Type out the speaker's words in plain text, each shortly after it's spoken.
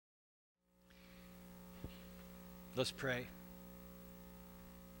Let's pray.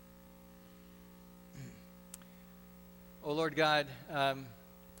 Oh, Lord God,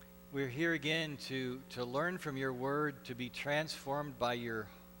 we're here again to learn from your word, to be transformed by your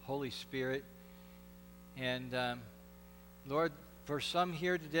Holy Spirit. And Lord, for some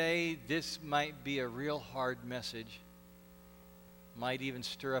here today, this might be a real hard message. Might even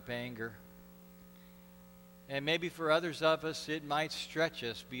stir up anger. And maybe for others of us, it might stretch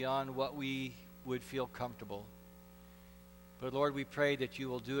us beyond what we would feel comfortable. But Lord, we pray that you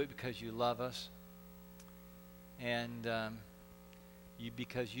will do it because you love us. And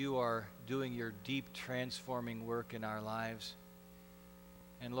because you are doing your deep transforming work in our lives.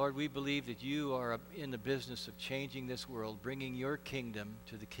 And Lord, we believe that you are in the business of changing this world, bringing your kingdom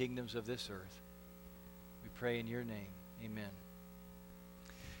to the kingdoms of this earth. We pray in your name. Amen.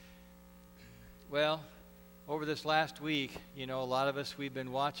 Well, over this last week, a lot of us, we've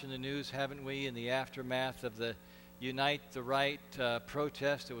been watching the news, haven't we, in the aftermath of the Unite the Right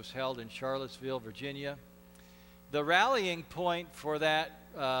protest that was held in Charlottesville, Virginia. The rallying point for that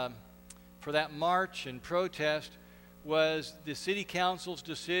march and protest was the city council's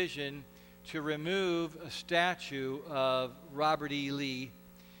decision to remove a statue of Robert E. Lee,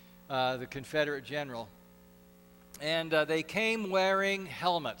 the Confederate general. And they came wearing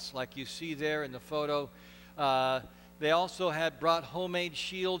helmets, like you see there in the photo. They also had brought homemade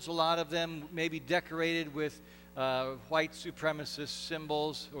shields, a lot of them maybe decorated with white supremacist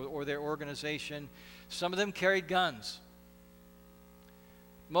symbols or their organization. Some of them carried guns.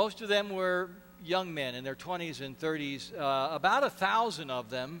 Most of them were young men in their 20s and 30s, about 1,000 of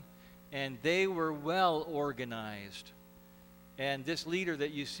them, and they were well organized. And this leader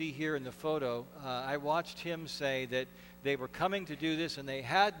that you see here in the photo, I watched him say that they were coming to do this and they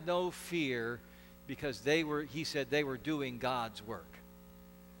had no fear because he said they were doing God's work.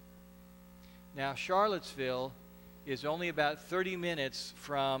 Now, Charlottesville is only about 30 minutes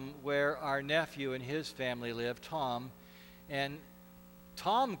from where our nephew and his family live, Tom. And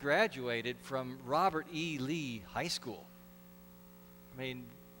Tom graduated from Robert E. Lee High School. I mean,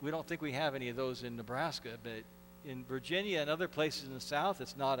 we don't think we have any of those in Nebraska, but in Virginia and other places in the South,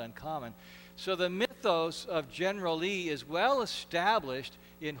 it's not uncommon. So the mythos of General Lee is well established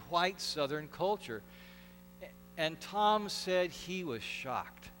in white Southern culture. And Tom said he was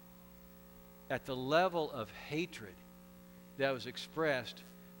shocked at the level of hatred that was expressed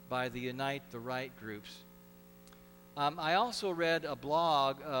by the Unite the Right groups. I also read a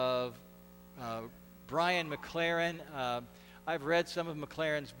blog of Brian McLaren. I've read some of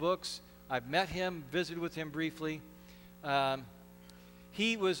McLaren's books. I've met him, visited with him briefly.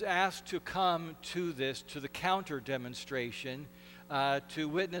 He was asked to come to the counter demonstration, to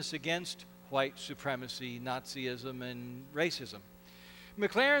witness against white supremacy, Nazism, and racism.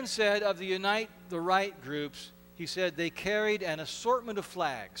 McLaren said of the Unite the Right groups, he said they carried an assortment of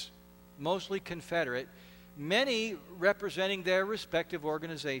flags, mostly Confederate, many representing their respective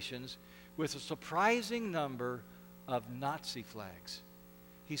organizations, with a surprising number of Nazi flags.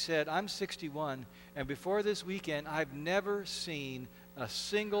 He said, I'm 61, and before this weekend, I've never seen a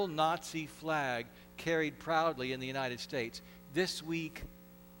single Nazi flag carried proudly in the United States. This week,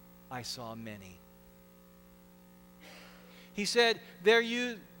 I saw many. He said their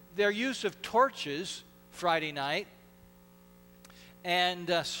use of torches Friday night and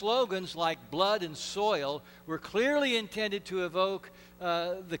slogans like blood and soil were clearly intended to evoke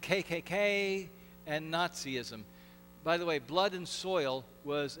the KKK and Nazism. By the way, blood and soil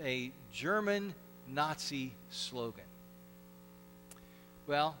was a German Nazi slogan.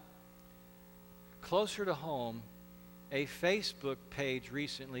 Well, closer to home, a Facebook page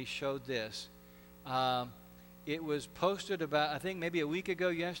recently showed this. It was posted about, I think maybe a week ago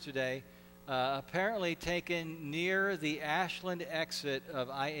yesterday, apparently taken near the Ashland exit of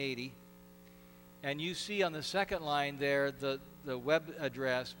I-80. And you see on the second line there the web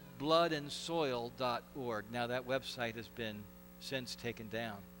address, bloodandsoil.org. Now that website has been since taken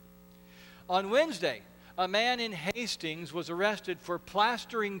down. On Wednesday, a man in Hastings was arrested for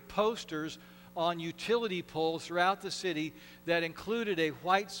plastering posters on utility poles throughout the city that included a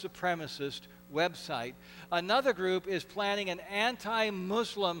white supremacist website. Another group is planning an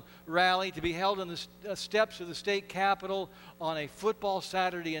anti-Muslim rally to be held on the steps of the state capitol on a football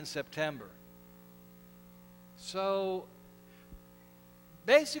Saturday in September. So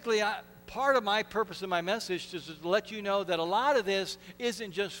basically, part of my purpose of my message is to let you know that a lot of this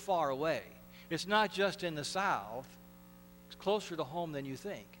isn't just far away. It's not just in the South. It's closer to home than you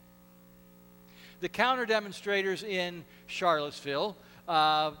think. The counter demonstrators in Charlottesville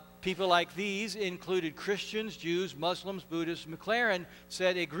People like these included Christians, Jews, Muslims, Buddhists. McLaren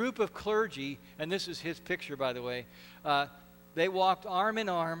said a group of clergy, and this is his picture, by the way, they walked arm in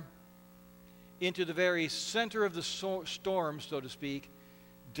arm into the very center of the storm, so to speak,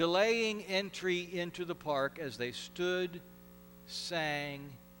 delaying entry into the park as they stood, sang,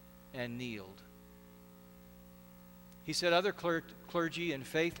 and kneeled. He said other clergy and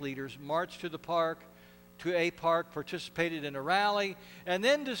faith leaders marched to a park, participated in a rally, and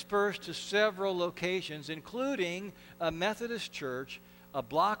then dispersed to several locations, including a Methodist church a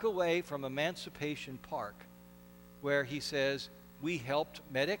block away from Emancipation Park, where he says, we helped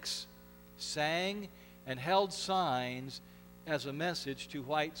medics, sang, and held signs as a message to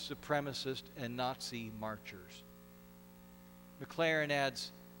white supremacist and Nazi marchers. McLaren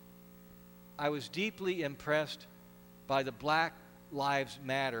adds, I was deeply impressed by the Black Lives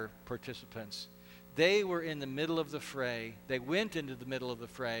Matter participants. They were in the middle of the fray. They went into the middle of the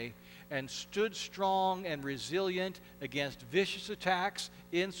fray and stood strong and resilient against vicious attacks,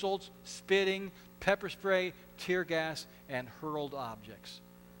 insults, spitting, pepper spray, tear gas, and hurled objects.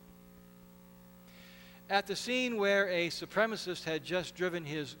 At the scene where a supremacist had just driven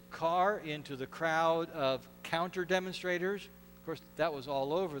his car into the crowd of counter-demonstrators, of course, that was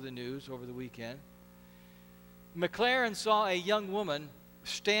all over the news over the weekend, McLaren saw a young woman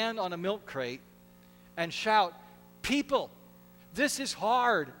stand on a milk crate and shout, people, this is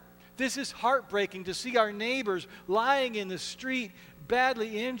hard. This is heartbreaking to see our neighbors lying in the street,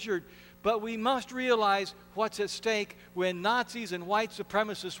 badly injured. But we must realize what's at stake when Nazis and white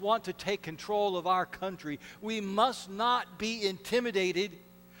supremacists want to take control of our country. We must not be intimidated,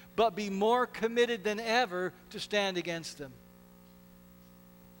 but be more committed than ever to stand against them.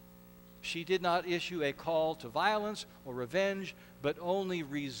 She did not issue a call to violence or revenge, but only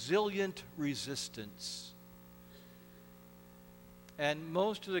resilient resistance. And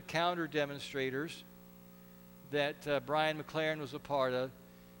most of the counter-demonstrators that Brian McLaren was a part of,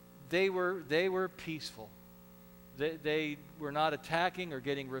 they were peaceful. They were not attacking or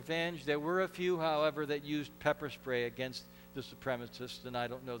getting revenge. There were a few, however, that used pepper spray against the supremacists, and I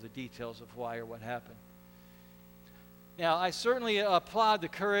don't know the details of why or what happened. Now, I certainly applaud the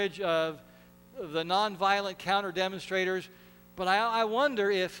courage of the nonviolent counter-demonstrators, but I wonder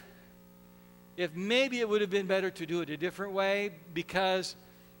if maybe it would have been better to do it a different way, because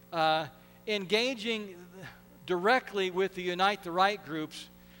engaging directly with the Unite the Right groups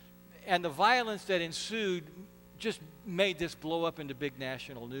and the violence that ensued just made this blow up into big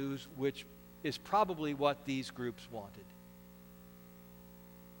national news, which is probably what these groups wanted.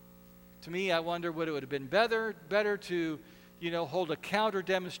 To me, I wonder would it have been better to, hold a counter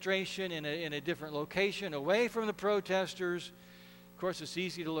demonstration in a different location away from the protesters. Of course, it's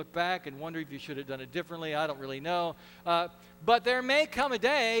easy to look back and wonder if you should have done it differently. I don't really know. But there may come a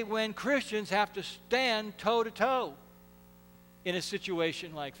day when Christians have to stand toe-to-toe in a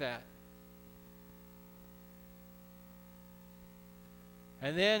situation like that.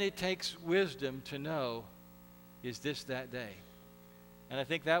 And then it takes wisdom to know, is this that day? And I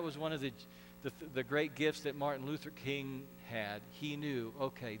think that was one of the great gifts that Martin Luther King had. He knew,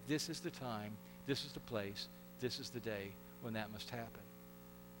 okay, this is the time, this is the place, this is the day when that must happen.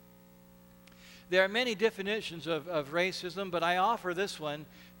 There are many definitions of racism, but I offer this one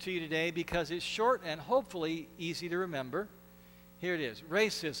to you today because it's short and hopefully easy to remember. Here it is.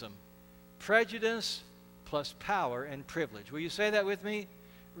 Racism, prejudice plus power and privilege. Will you say that with me?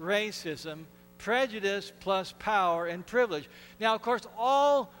 Racism, prejudice plus power and privilege. Now, of course,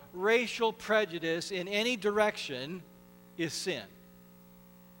 all racial prejudice in any direction is sin.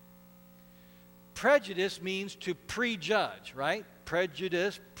 Prejudice means to prejudge, right?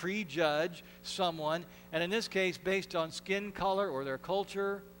 Prejudice, prejudge someone, and in this case, based on skin color or their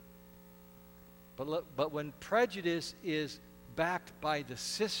culture. But when prejudice is backed by the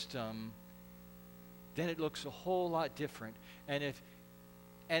system, then it looks a whole lot different. And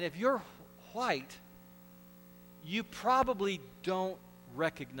if you're white, you probably don't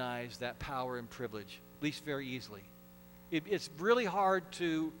recognize that power and privilege, at least very easily. It's really hard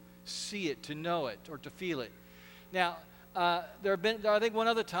to see it, to know it, or to feel it. Now, there have been, I think one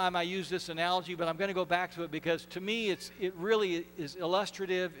other time I used this analogy, but I'm going to go back to it because to me it really is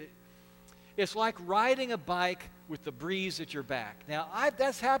illustrative. It's like riding a bike with the breeze at your back. Now,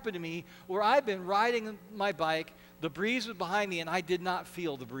 that's happened to me where I've been riding my bike, the breeze was behind me, and I did not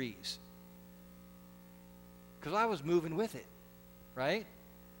feel the breeze because I was moving with it, right?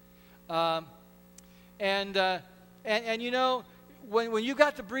 And when you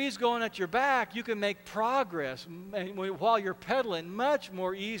got the breeze going at your back, you can make progress while you're pedaling much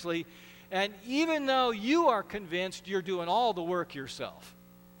more easily. And even though you are convinced you're doing all the work yourself,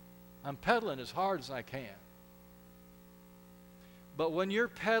 I'm pedaling as hard as I can. But when you're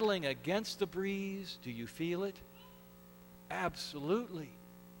pedaling against the breeze, do you feel it? Absolutely.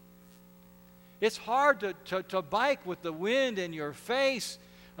 It's hard to bike with the wind in your face.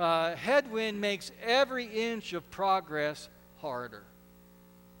 Headwind makes every inch of progress harder.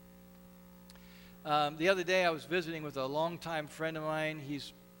 The other day I was visiting with a longtime friend of mine.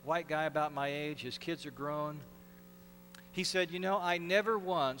 He's a white guy about my age. His kids are grown. He said, I never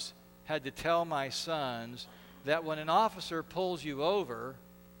once had to tell my sons that when an officer pulls you over,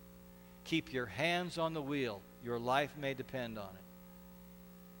 keep your hands on the wheel. Your life may depend on it.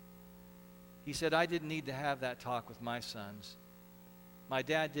 He said, I didn't need to have that talk with my sons. My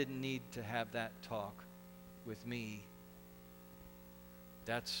dad didn't need to have that talk with me.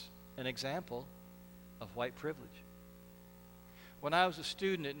 That's an example of white privilege. When I was a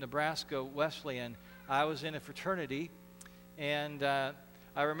student at Nebraska Wesleyan, I was in a fraternity, and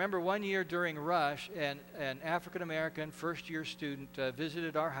I remember one year during Rush, an African-American first-year student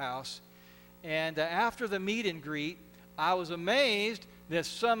visited our house, and after the meet and greet, I was amazed that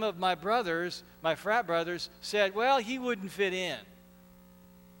some of my brothers, my frat brothers, said, well, he wouldn't fit in.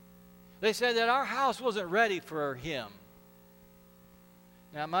 They said that our house wasn't ready for him.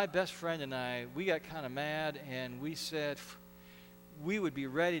 Now, my best friend and I, we got kind of mad, and we said we would be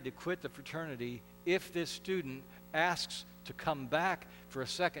ready to quit the fraternity if this student asks to come back for a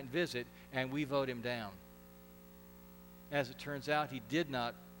second visit and we vote him down. As it turns out, he did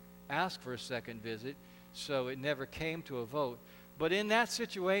not ask for a second visit, so it never came to a vote. But in that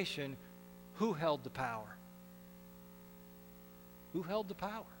situation, who held the power? Who held the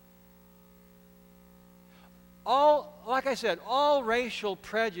power? Like I said, all racial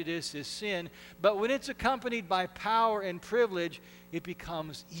prejudice is sin, but when it's accompanied by power and privilege, it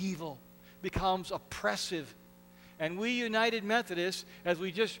becomes evil, becomes oppressive. And we United Methodists, as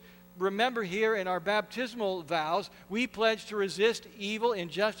we just remember here in our baptismal vows, we pledge to resist evil,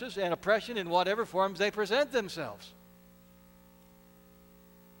 injustice, and oppression in whatever forms they present themselves.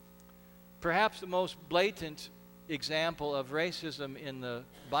 Perhaps the most blatant example of racism in the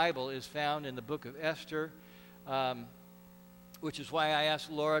Bible is found in the book of Esther, which is why I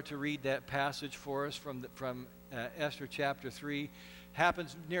asked Laura to read that passage for us from Esther chapter 3.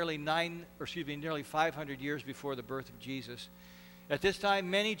 Happens nearly 500 years before the birth of Jesus. At this time,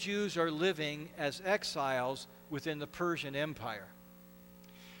 many Jews are living as exiles within the Persian Empire.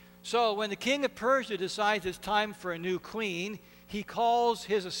 So when the king of Persia decides it's time for a new queen, he calls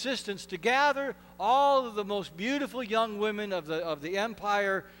his assistants to gather all of the most beautiful young women of the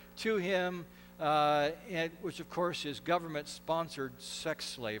empire to him, which of course is government-sponsored sex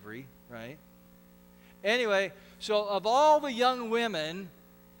slavery, right? Anyway, so of all the young women,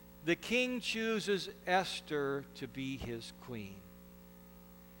 the king chooses Esther to be his queen.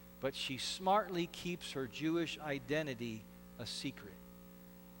 But she smartly keeps her Jewish identity a secret.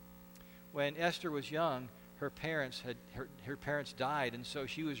 When Esther was young, her parents died, and so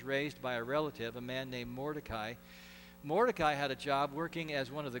she was raised by a relative, a man named Mordecai. Mordecai had a job working as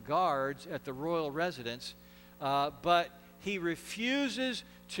one of the guards at the royal residence, but he refuses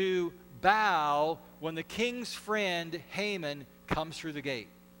to bow when the king's friend Haman comes through the gate.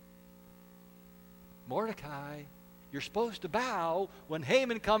 Mordecai, you're supposed to bow when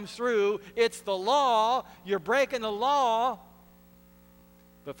Haman comes through. It's the law. You're breaking the law.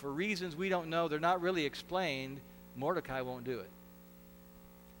 But for reasons we don't know, they're not really explained, Mordecai won't do it.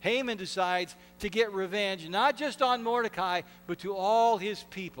 Haman decides to get revenge, not just on Mordecai, but to all his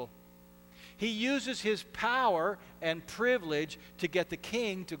people. He uses his power and privilege to get the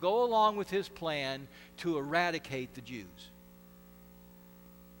king to go along with his plan to eradicate the Jews.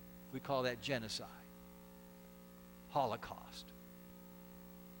 We call that genocide, Holocaust.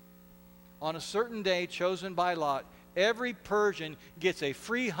 On a certain day chosen by Lot, every Persian gets a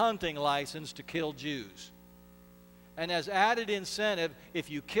free hunting license to kill Jews. And as added incentive, if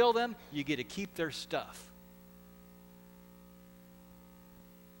you kill them, you get to keep their stuff.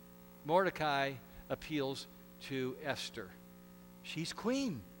 Mordecai appeals to Esther. She's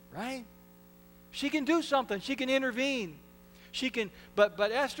queen, right? She can do something. She can intervene. She can, but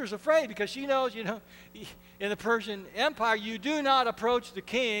Esther's afraid because she knows, in the Persian Empire, you do not approach the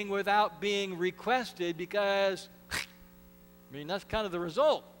king without being requested because, that's kind of the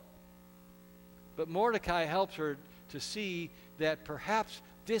result. But Mordecai helps her to see that perhaps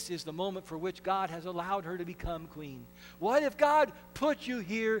this is the moment for which God has allowed her to become queen. What if God put you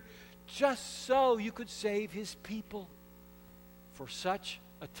here just so you could save his people for such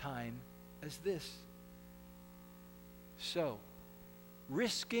a time as this? So,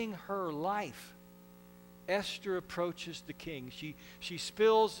 risking her life, Esther approaches the king. She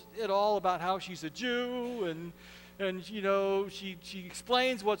spills it all about how she's a Jew, and she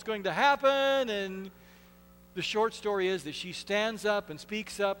explains what's going to happen, and the short story is that she stands up and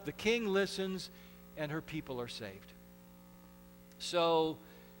speaks up, the king listens, and her people are saved. So,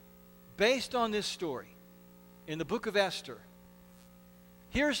 based on this story, in the book of Esther,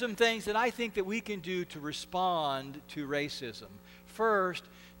 here are some things that I think that we can do to respond to racism. First,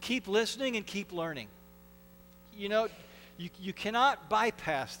 keep listening and keep learning. You cannot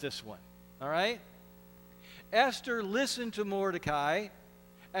bypass this one, all right? Esther listened to Mordecai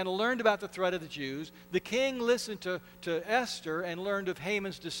and learned about the threat of the Jews. The king listened to Esther and learned of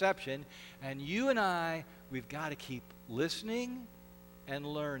Haman's deception. And you and I, we've got to keep listening and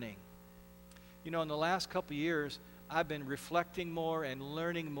learning. In the last couple of years, I've been reflecting more and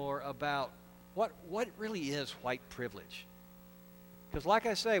learning more about what really is white privilege. Because like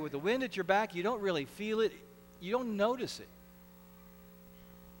I say, with the wind at your back, you don't really feel it. You don't notice it.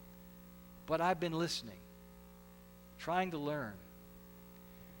 But I've been listening, trying to learn.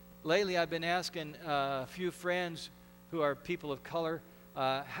 Lately, I've been asking a few friends who are people of color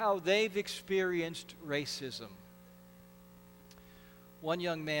how they've experienced racism. One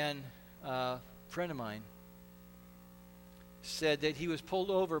young man, friend of mine, said that he was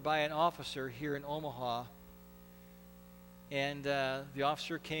pulled over by an officer here in Omaha, and the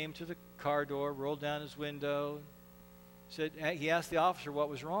officer came to the car door, rolled down his window, he asked the officer what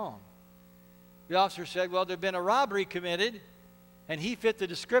was wrong. The officer said, well, there'd been a robbery committed, and he fit the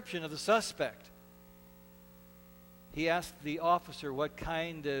description of the suspect. He asked the officer what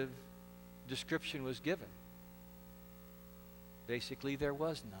kind of description was given. Basically, there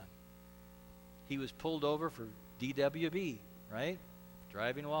was none. He was pulled over for DWB, right?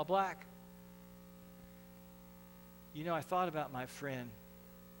 Driving while black. I thought about my friend.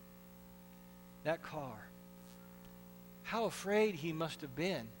 That car. How afraid he must have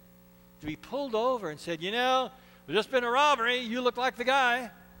been to be pulled over and said, there's just been a robbery. You look like the guy.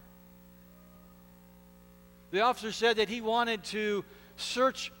 The officer said that he wanted to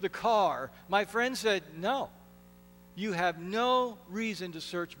search the car. My friend said, no, you have no reason to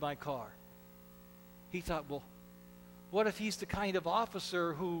search my car. He thought, well, what if he's the kind of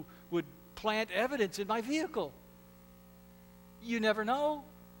officer who would plant evidence in my vehicle? You never know.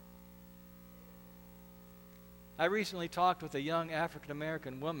 I recently talked with a young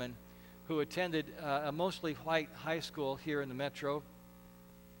African-American woman who attended a mostly white high school here in the metro.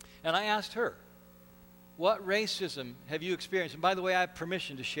 And I asked her, what racism have you experienced? And by the way, I have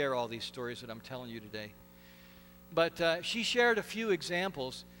permission to share all these stories that I'm telling you today. But she shared a few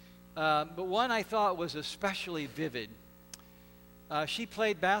examples, but one I thought was especially vivid. She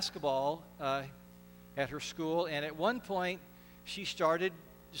played basketball at her school, and at one point she decided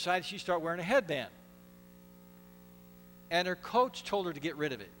she'd start wearing a headband. And her coach told her to get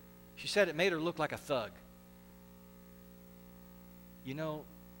rid of it. She said it made her look like a thug.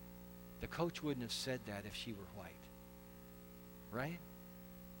 The coach wouldn't have said that if she were white. Right?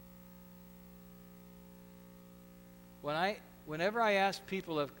 Whenever I ask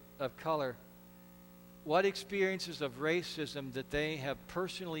people of color what experiences of racism that they have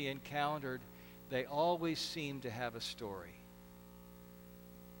personally encountered, they always seem to have a story.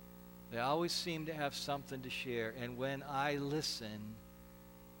 They always seem to have something to share. And when I listen,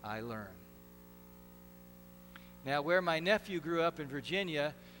 I learn. Now, where my nephew grew up in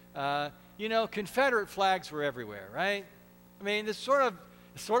Virginia, Confederate flags were everywhere, right? I mean, it's sort of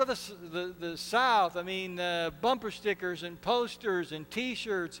the South. I mean, bumper stickers and posters and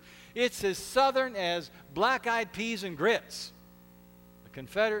T-shirts. It's as Southern as black-eyed peas and grits. The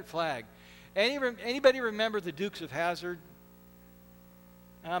Confederate flag. Anybody remember the Dukes of Hazzard?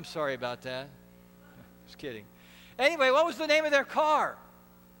 I'm sorry about that. Just kidding. Anyway, what was the name of their car?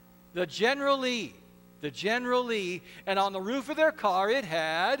 The General Lee. The General Lee. And on the roof of their car, it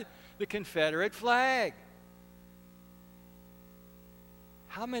had the Confederate flag.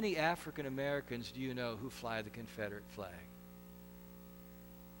 How many African Americans do you know who fly the Confederate flag?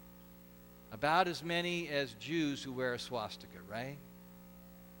 About as many as Jews who wear a swastika, right?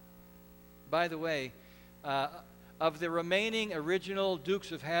 By the way, of the remaining original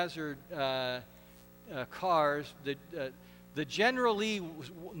Dukes of Hazzard cars, the General Lee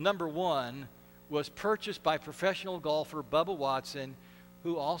number 1 was purchased by professional golfer Bubba Watson,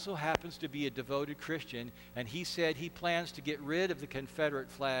 who also happens to be a devoted Christian, and he said he plans to get rid of the Confederate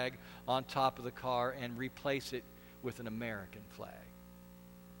flag on top of the car and replace it with an American flag.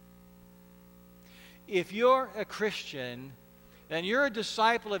 If you're a Christian, then you're a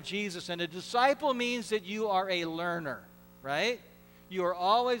disciple of Jesus, and a disciple means that you are a learner, right? You are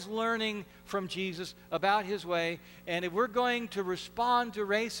always learning from Jesus about his way. And if we're going to respond to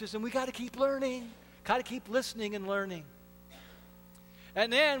racism, we got to keep learning. Got to keep listening and learning.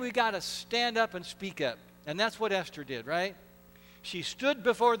 And then we got to stand up and speak up. And that's what Esther did, right? She stood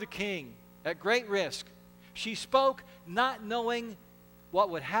before the king at great risk. She spoke not knowing what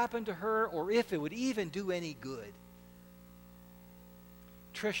would happen to her or if it would even do any good.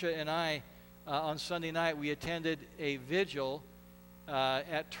 Tricia and I, on Sunday night, we attended a vigil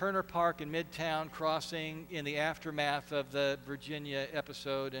at Turner Park in Midtown Crossing in the aftermath of the Virginia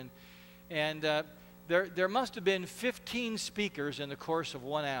episode. And there must have been 15 speakers in the course of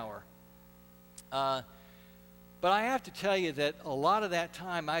 1 hour. But I have to tell you that a lot of that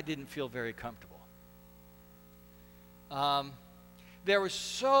time I didn't feel very comfortable. There was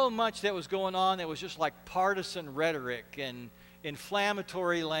so much that was going on that was just like partisan rhetoric and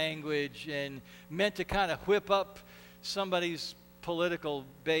inflammatory language and meant to kind of whip up somebody's political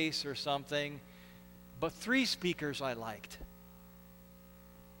base or something. But 3 speakers I liked.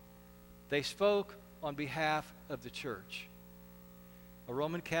 They spoke on behalf of the church. A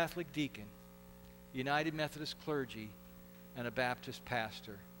Roman Catholic deacon, United Methodist clergy, and a Baptist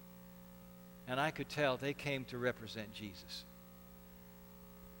pastor. And I could tell they came to represent Jesus.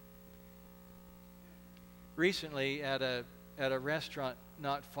 Recently, at a restaurant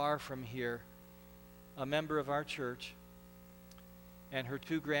not far from here, a member of our church and her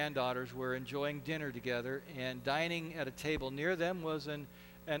 2 granddaughters were enjoying dinner together, and dining at a table near them was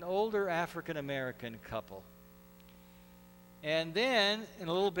an older African-American couple. And then, in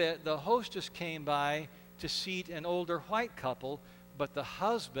a little bit, the hostess came by to seat an older white couple, but the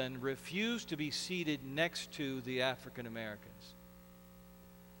husband refused to be seated next to the African-Americans.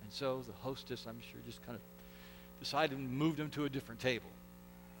 And so the hostess, I'm sure, just kind of decided to move them to a different table.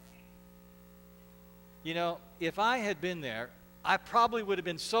 You know, if I had been there, I probably would have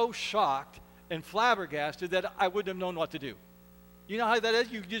been so shocked and flabbergasted that I wouldn't have known what to do. You know how that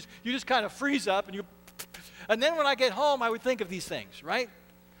is? You just kind of freeze up, and then when I get home, I would think of these things, right?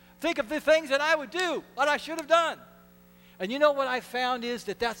 Think of the things that I would do, what I should have done. And you know what I found is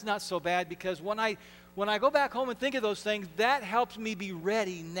that that's not so bad, because when I go back home and think of those things, that helps me be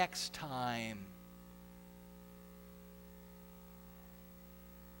ready next time.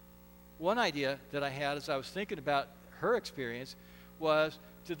 One idea that I had as I was thinking about her experience was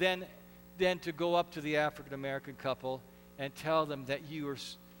to then to go up to the African American couple and tell them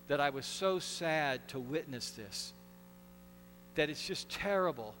that I was so sad to witness this, that it's just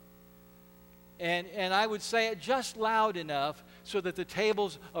terrible. And I would say it just loud enough so that the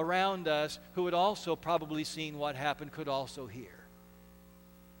tables around us, who had also probably seen what happened, could also hear.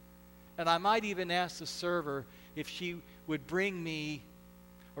 And I might even ask the server if she would bring me,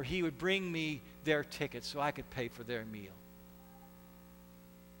 or he would bring me their tickets so I could pay for their meal.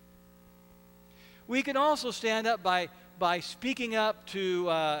 We can also stand up by speaking up to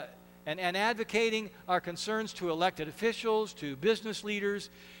and advocating our concerns to elected officials, to business leaders.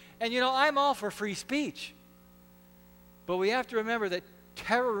 And you know, I'm all for free speech. But we have to remember that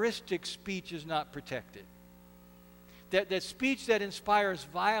terroristic speech is not protected. That speech that inspires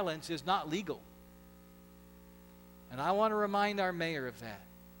violence is not legal. And I want to remind our mayor of that.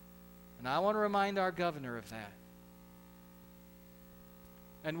 And I want to remind our governor of that.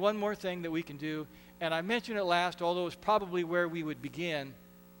 And one more thing that we can do, and I mentioned it last, although it's probably where we would begin,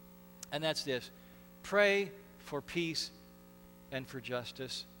 and that's this: pray for peace and for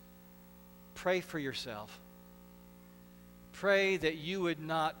justice. Pray for yourself. Pray that you would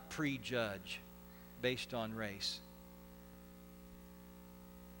not prejudge based on race.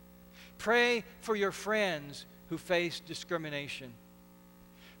 Pray for your friends who face discrimination.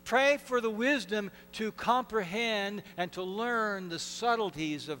 Pray for the wisdom to comprehend and to learn the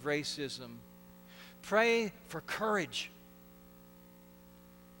subtleties of racism. Pray for courage.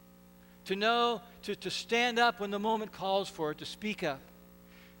 To know, to stand up when the moment calls for it, to speak up.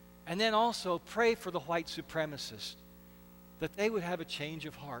 And then also pray for the white supremacists, that they would have a change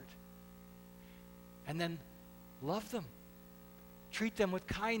of heart. And then love them. Treat them with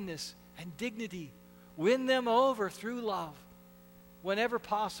kindness and dignity. Win them over through love whenever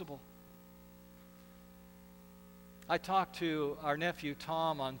possible. I talked to our nephew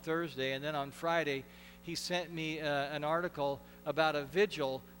Tom on Thursday, and then on Friday he sent me an article about a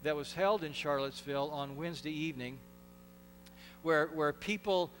vigil that was held in Charlottesville on Wednesday evening, where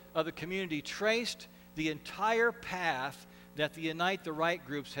people of the community traced the entire path that the Unite the Right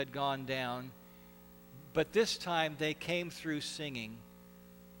groups had gone down, but this time they came through singing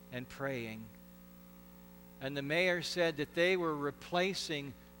and praying. And the mayor said that they were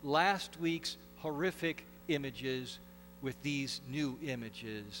replacing last week's horrific images with these new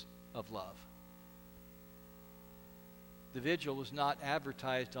images of love. The vigil was not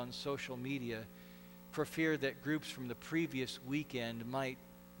advertised on social media for fear that groups from the previous weekend might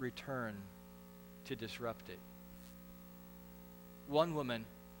return to disrupt it. One woman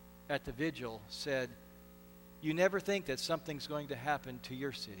at the vigil said, "You never think that something's going to happen to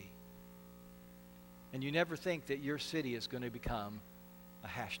your city. And you never think that your city is going to become a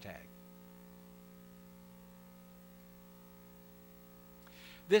hashtag."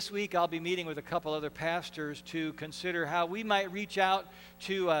 This week, I'll be meeting with a couple other pastors to consider how we might reach out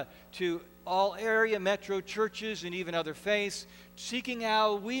to all area metro churches and even other faiths, seeking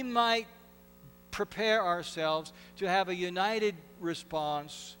how we might prepare ourselves to have a united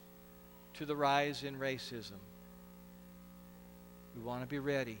response to the rise in racism. We want to be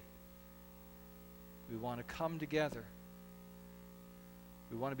ready. We want to come together.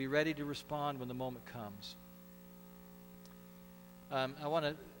 We want to be ready to respond when the moment comes. I want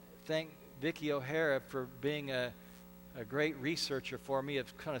to thank Vicki O'Hara for being a great researcher for me,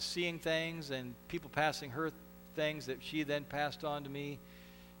 of kind of seeing things and people passing her things that she then passed on to me.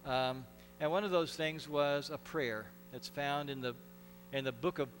 And one of those things was a prayer that's found in the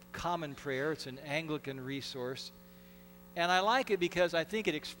Book of Common Prayer. It's an Anglican resource. And I like it because I think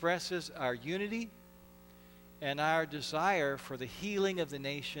it expresses our unity and our desire for the healing of the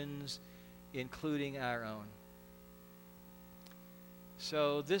nations, including our own.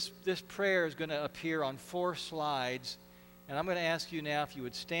 So this prayer is going to appear on 4 slides, and I'm going to ask you now if you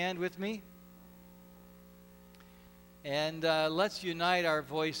would stand with me, and let's unite our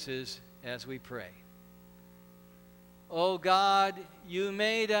voices as we pray. Oh God, you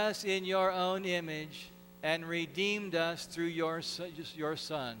made us in your own image and redeemed us through your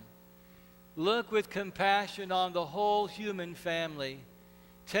Son. Look with compassion on the whole human family.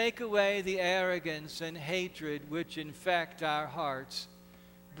 Take away the arrogance and hatred which infect our hearts.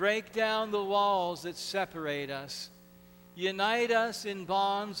 Break down the walls that separate us. Unite us in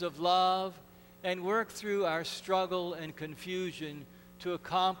bonds of love and work through our struggle and confusion to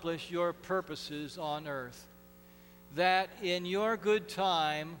accomplish your purposes on earth. That in your good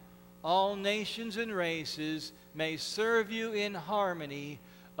time, all nations and races may serve you in harmony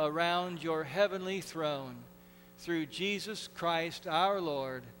around your heavenly throne. Through Jesus Christ our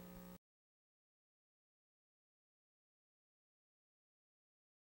Lord.